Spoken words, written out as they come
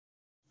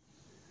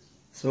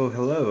So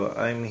hello,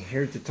 I'm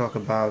here to talk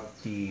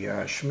about the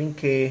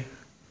Schmincke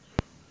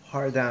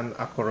Horadam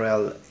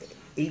Aquarell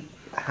 8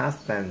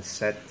 half band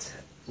set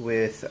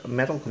with a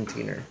metal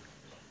container.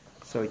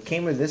 So it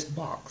came with this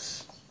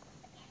box,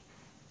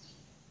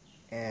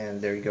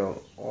 and there you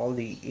go, all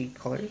the 8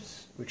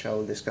 colors, which I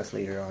will discuss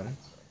later on.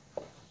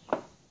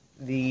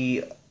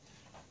 The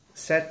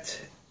set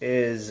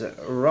is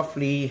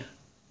roughly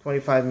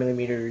 25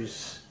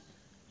 millimeters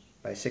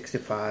by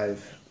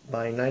 65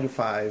 by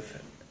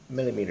 95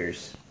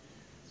 millimeters.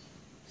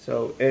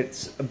 So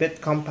it's a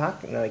bit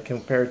compact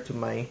compared to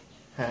my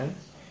hand.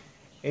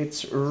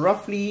 It's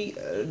roughly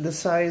the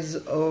size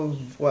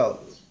of, well,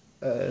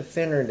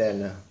 thinner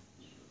than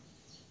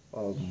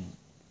a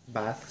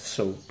bath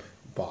soap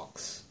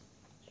box.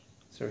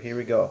 So here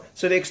we go.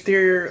 So the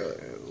exterior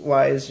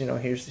wise,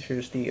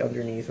 here's the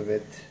underneath of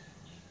it.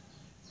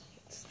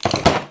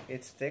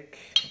 It's thick.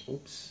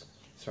 Oops,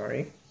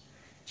 sorry.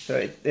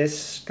 So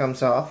this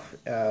comes off.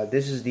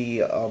 This is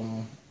the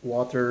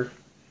water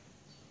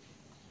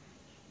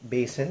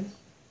basin,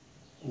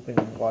 open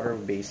water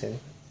basin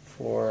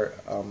for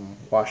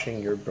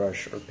washing your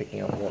brush or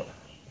picking up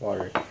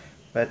water.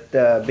 But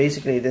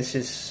basically this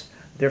is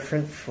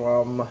different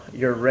from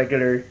your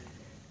regular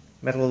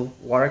metal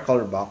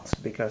watercolor box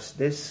because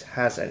this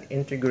has an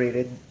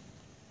integrated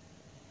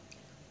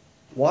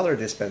water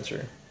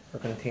dispenser or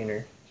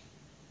container.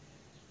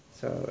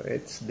 So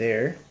it's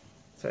there.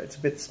 So it's a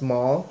bit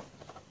small.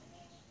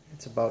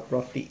 It's about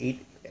roughly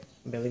 8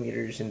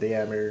 millimeters in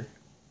diameter.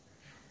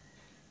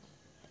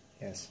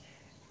 Yes,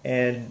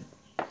 and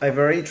I've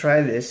already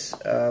tried this.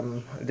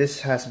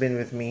 This has been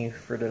with me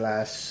for the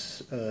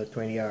last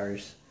 20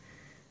 hours.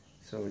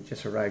 So it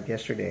just arrived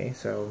yesterday.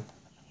 So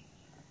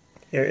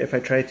here, if I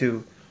try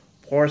to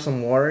pour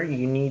some water,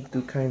 you need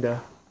to kind of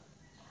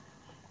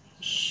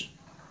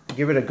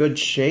give it a good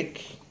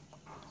shake.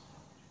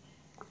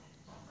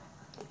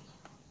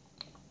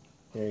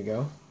 There you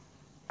go.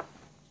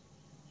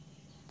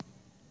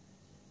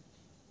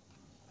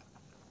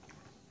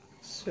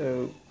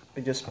 So I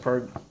just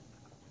poured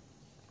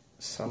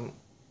some,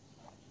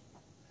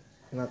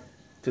 not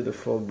to the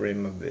full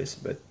brim of this,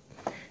 but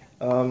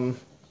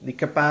the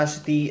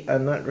capacity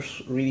I'm not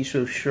really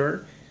so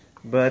sure,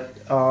 but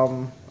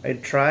I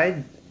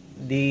tried.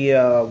 The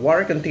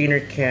water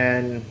container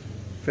can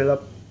fill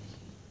up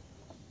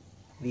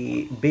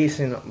the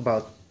basin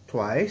about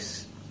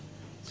twice,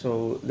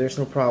 so there's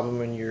no problem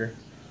when you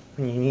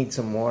need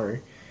some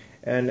water.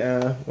 And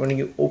when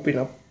you open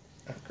up,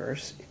 of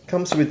course, it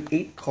comes with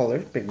 8 color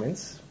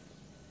pigments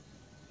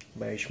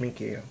by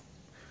Schmincke,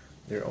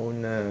 their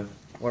own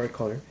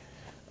watercolor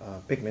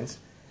pigments.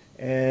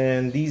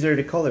 And these are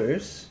the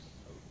colors,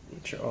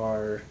 which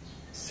are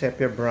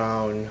sepia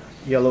brown,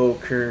 yellow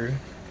ochre,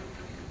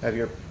 have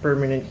your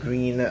permanent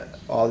green,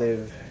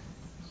 olive,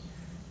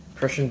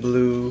 Prussian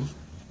blue,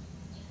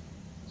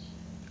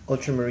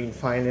 ultramarine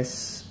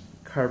finest,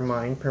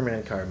 carmine,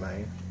 permanent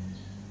carmine,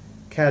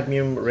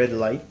 cadmium red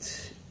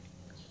light,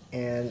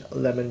 and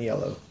lemon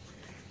yellow.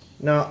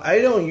 Now, I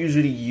don't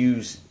usually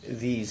use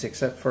these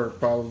except for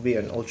probably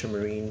an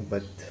ultramarine,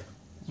 but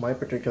my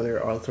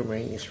particular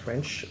ultramarine is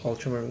French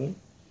ultramarine.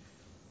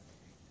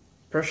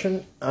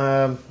 Prussian,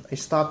 I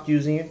stopped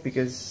using it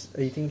because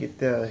I think it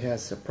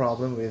has a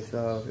problem with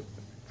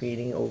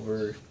fading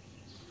over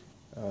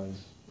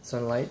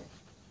sunlight.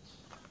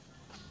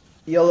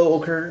 Yellow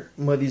ochre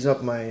muddies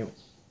up my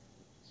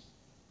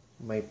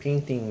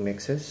painting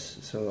mixes,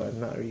 so I'm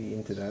not really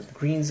into that.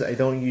 Greens, I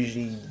don't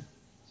usually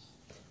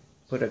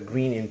put a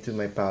green into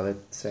my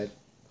palette set,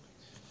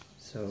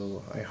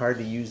 so I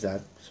hardly use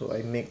that. So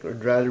I'd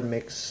rather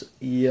mix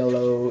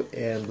yellow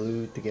and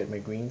blue to get my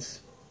greens.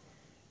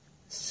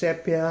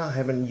 Sepia, I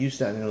haven't used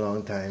that in a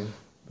long time,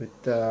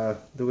 but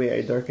the way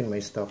I darken my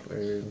stuff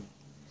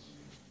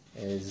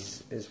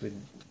is with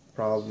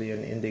probably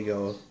an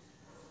indigo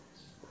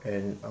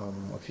and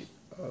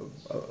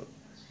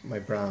my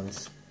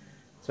browns.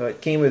 So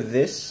it came with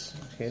this.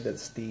 Okay,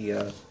 that's the.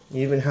 It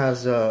even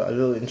has a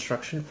little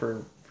instruction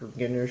for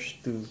beginners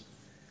to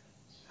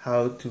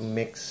how to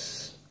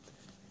mix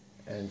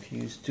and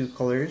fuse 2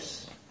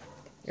 colors.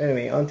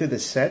 Anyway, onto the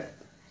set.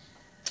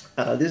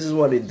 This is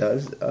what it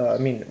does. I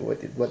mean,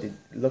 what it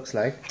looks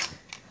like.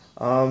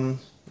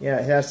 Yeah,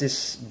 it has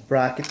this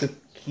bracket to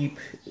keep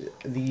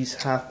these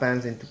half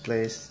bands into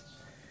place.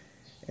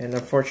 And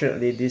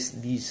unfortunately,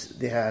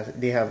 they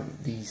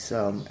have these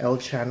L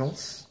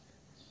channels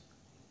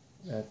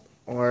that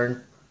aren't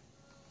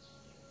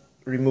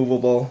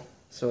removable,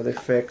 so they're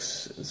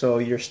fixed, so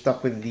you're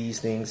stuck with these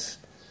things.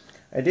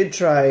 I did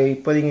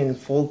try putting in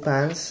full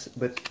pans,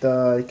 but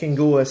it can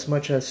go as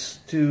much as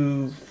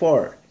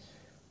 4.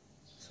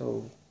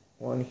 So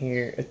 1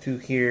 here, 2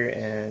 here,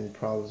 and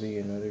probably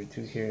another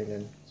 2 here,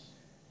 and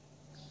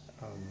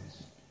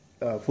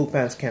then full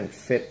pans can't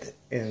fit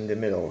in the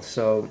middle,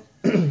 so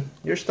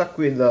you're stuck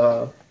with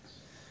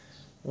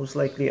most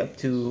likely up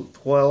to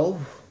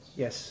 12.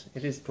 Yes,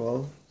 it is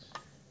 12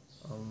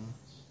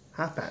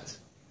 half pans.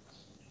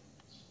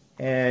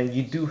 And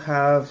you do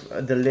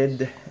have the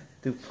lid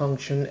to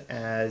function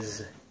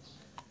as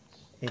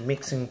a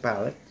mixing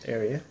palette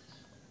area.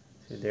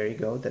 So there you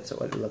go, that's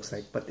what it looks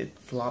like, but it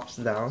flops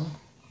down.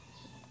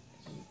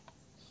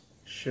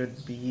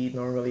 Should be,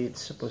 normally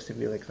it's supposed to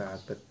be like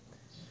that, but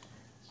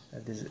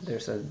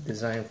there's a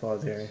design flaw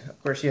there.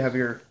 Of course, you have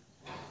your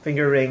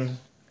finger ring,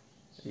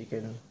 you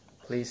can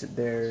place it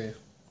there,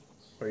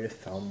 or your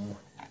thumb,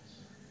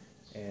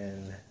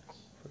 and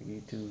for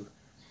you to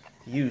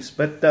use.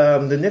 But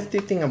the nifty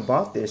thing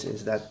about this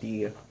is that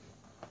the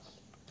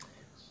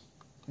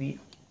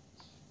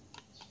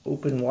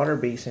open water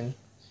basin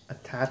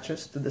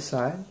attaches to the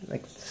side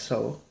like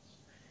so,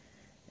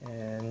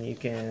 and you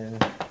can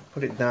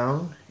put it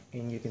down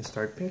and you can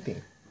start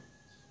painting.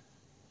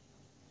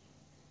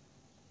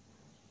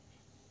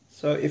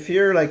 So if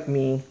you're like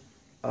me,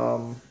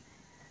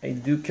 I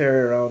do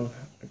carry around,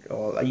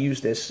 well, I use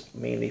this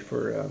mainly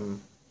for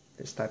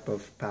this type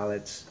of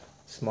palettes,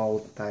 small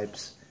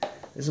types.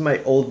 This is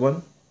my old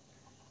one,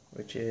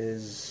 which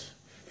is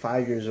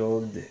 5 years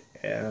old,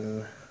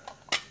 and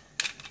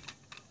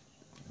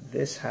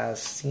this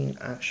has seen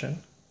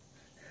action,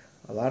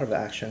 a lot of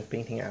action,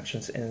 painting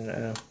actions,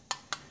 and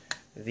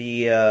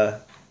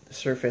the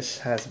surface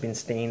has been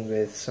stained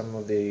with some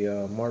of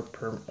the more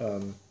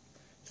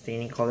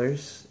staining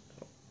colors.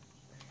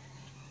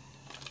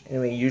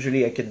 Anyway,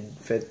 usually I could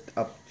fit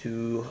up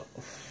to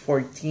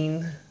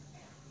 14.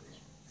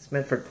 It's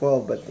meant for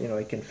 12, but you know,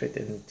 I can fit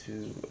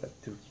into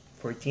up to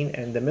 14,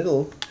 and the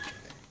middle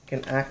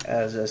can act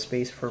as a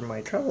space for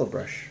my travel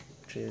brush,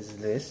 which is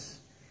this.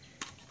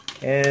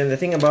 And the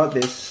thing about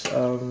this,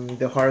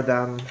 the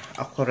Horadam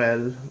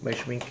Aquarell by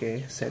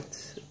Schmincke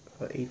set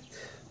 8,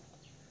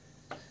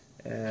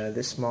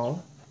 this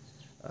small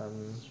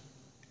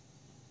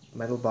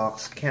metal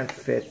box can't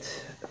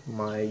fit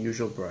my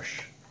usual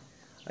brush.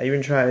 I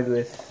even tried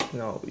with, you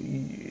know,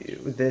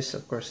 with this.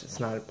 Of course, it's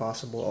not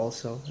possible.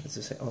 Also,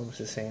 it's almost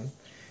the same.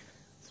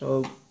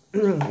 So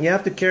you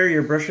have to carry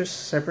your brushes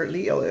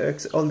separately.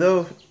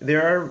 Although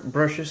there are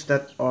brushes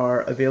that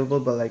are available,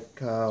 but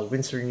like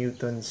Winsor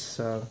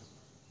Newton's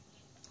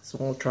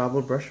small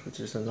travel brush, which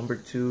is a number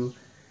 2,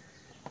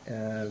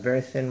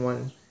 very thin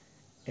one,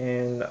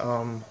 and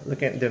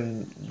looking at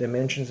the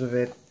dimensions of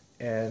it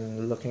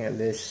and looking at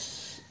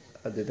this,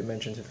 the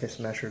dimensions of this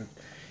measured,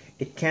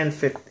 it can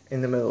fit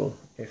in the middle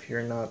if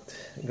you're not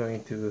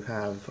going to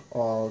have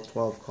all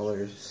 12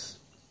 colors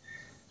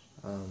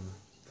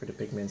for the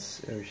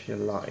pigments.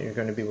 You're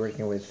going to be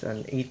working with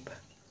an 8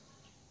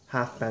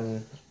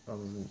 half-pan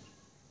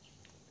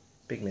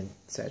pigment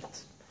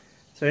set.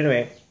 So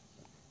anyway,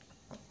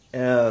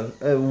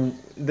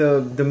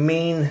 the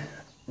main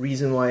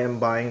reason why I'm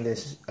buying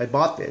this, I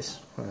bought this,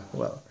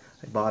 well,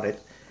 I bought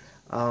it,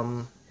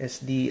 is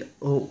the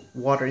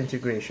water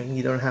integration.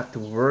 You don't have to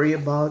worry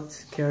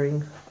about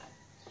carrying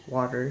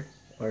water,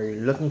 or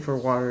you're looking for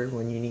water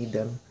when you need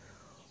them,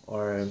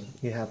 or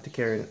you have to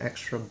carry an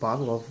extra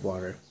bottle of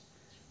water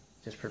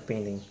just for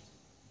painting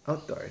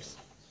outdoors.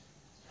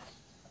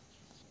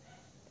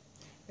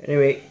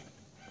 Anyway,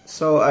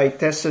 so I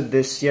tested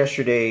this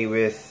yesterday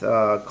with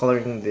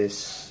coloring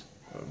this,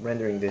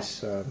 rendering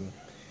this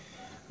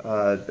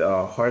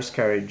horse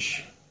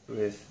carriage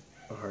with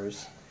a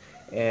horse,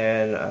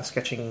 and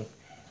sketching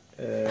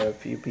a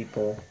few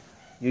people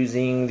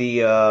using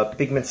the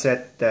pigment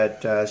set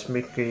that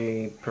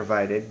Schmincke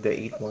provided, the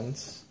 8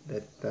 ones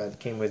that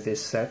came with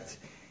this set.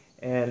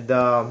 And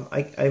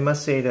I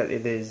must say that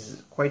it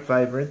is quite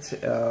vibrant,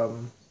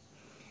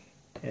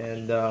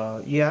 and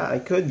yeah, I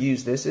could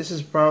use this. This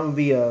is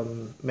probably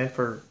meant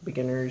for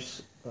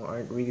beginners who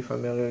aren't really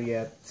familiar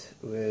yet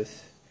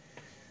with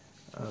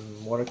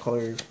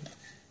watercolor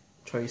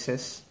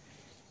choices.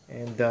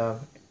 And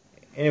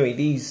anyway,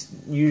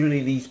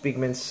 usually these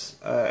pigments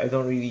I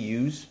don't really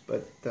use,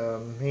 but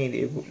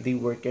hey, they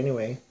work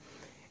anyway.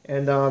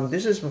 And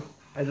this is,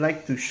 I'd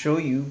like to show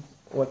you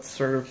what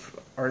sort of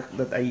art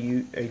that I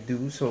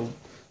do. So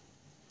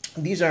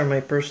these are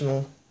my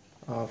personal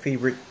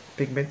favorite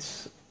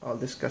pigments. I'll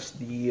discuss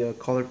the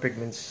color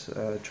pigments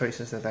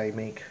choices that I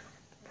make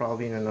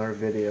probably in another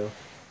video.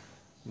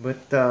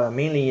 But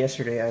mainly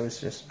yesterday I was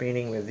just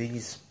painting with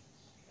these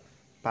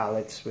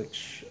palettes,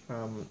 which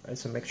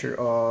is a mixture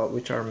of,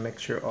 a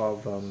mixture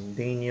of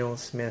Daniel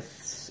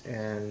Smith's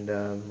and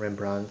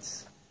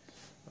Rembrandt's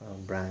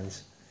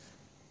brands.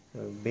 So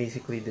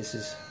basically, this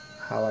is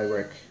how I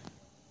work.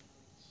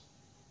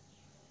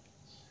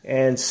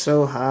 And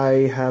so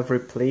I have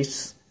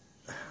replaced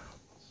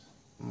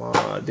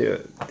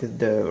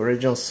the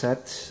original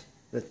set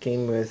that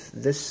came with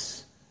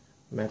this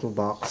metal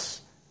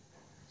box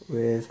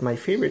with my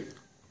favorite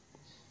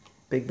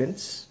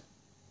pigments.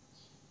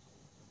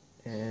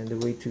 And the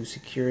way to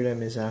secure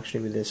them is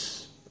actually with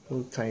this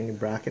little tiny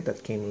bracket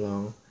that came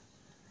along.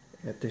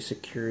 You have to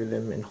secure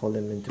them and hold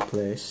them into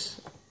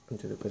place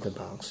into the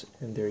box,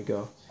 and there you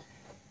go.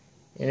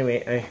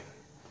 Anyway,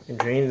 I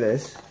drain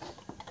this,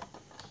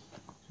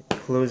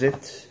 close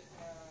it,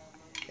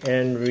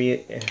 and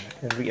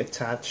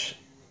reattach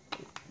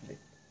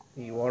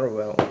the water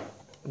well.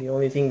 The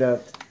only thing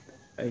that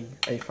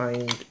I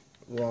find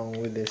wrong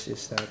with this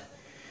is that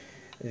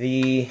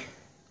the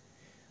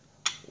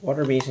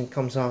water basin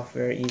comes off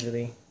very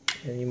easily,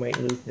 and you might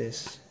lose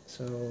this.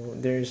 So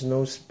there's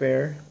no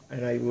spare,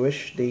 and I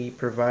wish they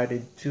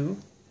provided two.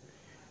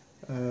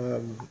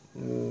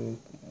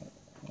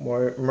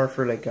 More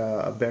for like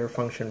a better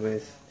function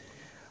with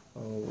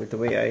the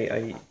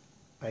way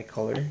I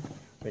color,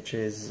 which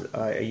is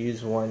I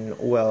use one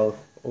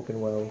open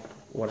well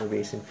water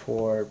basin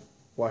for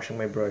washing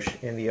my brush,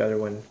 and the other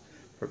one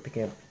for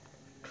picking up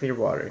clear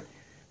water.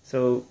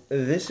 So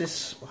this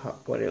is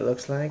what it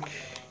looks like.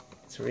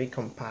 It's very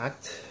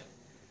compact.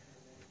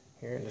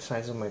 Here, the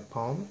size of my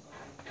palm.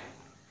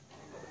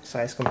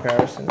 Size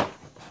comparison.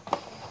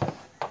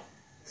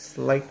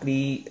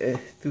 Slightly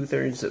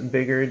 2/3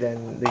 bigger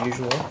than the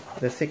usual.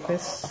 The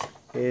thickness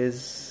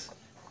is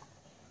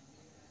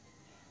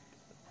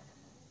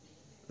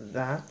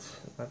that,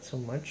 not so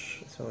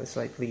much. So it's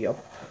slightly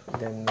up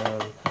than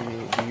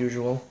the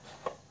usual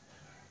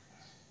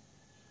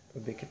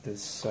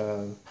ubiquitous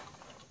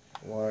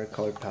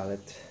watercolor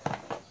palette.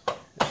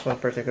 This one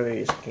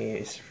particularly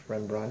is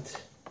Rembrandt.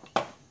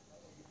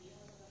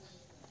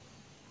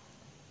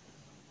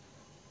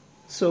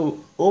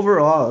 So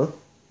overall,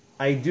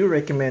 I do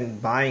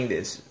recommend buying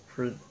this,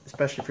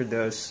 especially for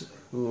those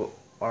who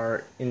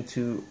are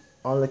into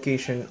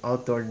on-location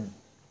outdoor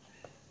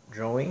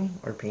drawing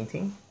or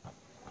painting.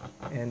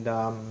 And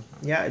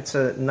yeah, it's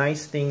a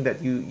nice thing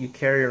that you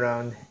carry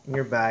around in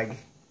your bag,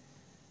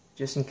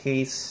 just in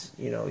case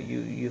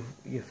you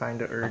find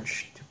the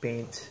urge to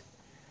paint,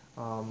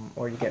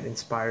 or you get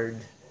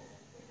inspired,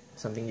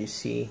 something you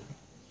see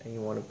and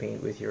you want to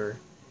paint with your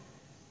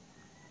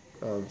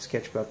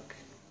sketchbook,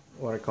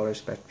 watercolor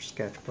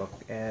sketchbook.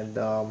 And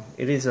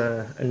it is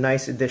a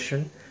nice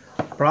addition.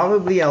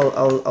 Probably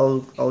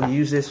I'll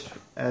use this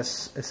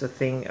as a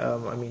thing.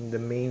 I mean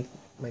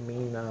my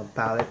main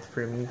palette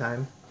for the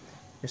meantime,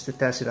 just to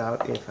test it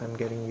out if I'm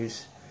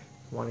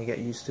want to get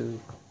used to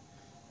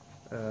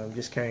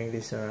just carrying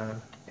this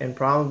around. And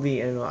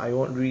probably I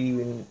won't really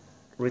even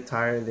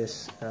retire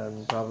this.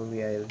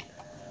 Probably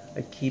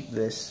I keep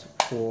this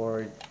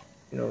for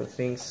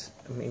things,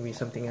 maybe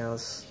something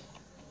else,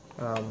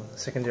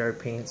 secondary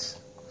paints.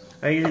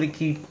 I usually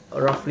keep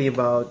roughly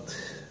about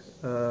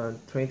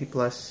 20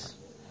 plus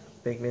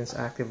pigments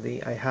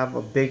actively. I have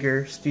a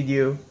bigger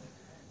studio,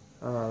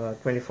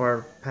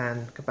 24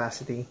 pan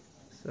capacity.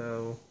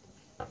 So,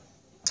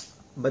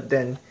 but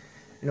then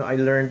I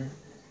learned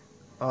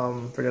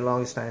for the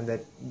longest time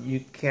that you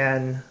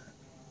can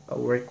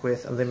work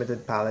with a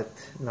limited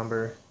palette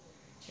number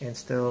and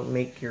still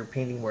make your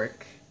painting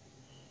work,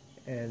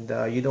 and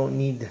you don't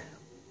need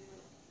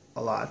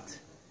a lot,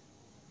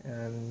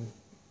 and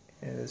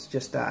it's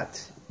just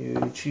that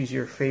you choose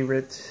your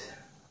favorite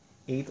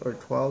 8 or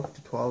 12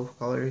 to 12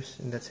 colors,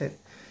 and that's it.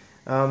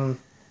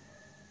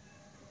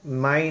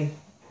 My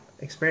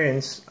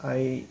experience,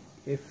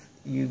 if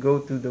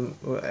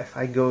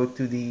I go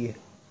to the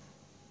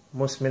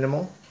most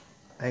minimal,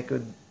 I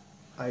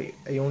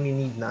only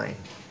need 9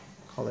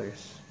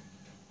 colors.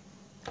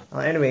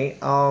 Anyway,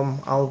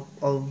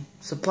 I'll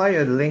supply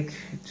a link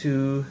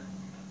to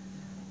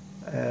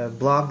a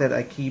blog that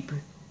I keep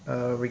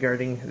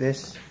regarding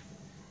this,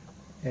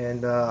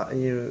 and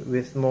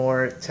with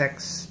more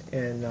text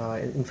and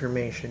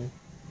information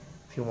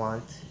if you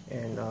want.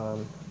 And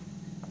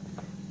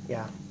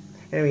yeah,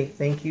 anyway,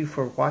 thank you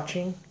for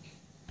watching,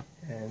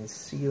 and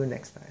see you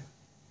next time.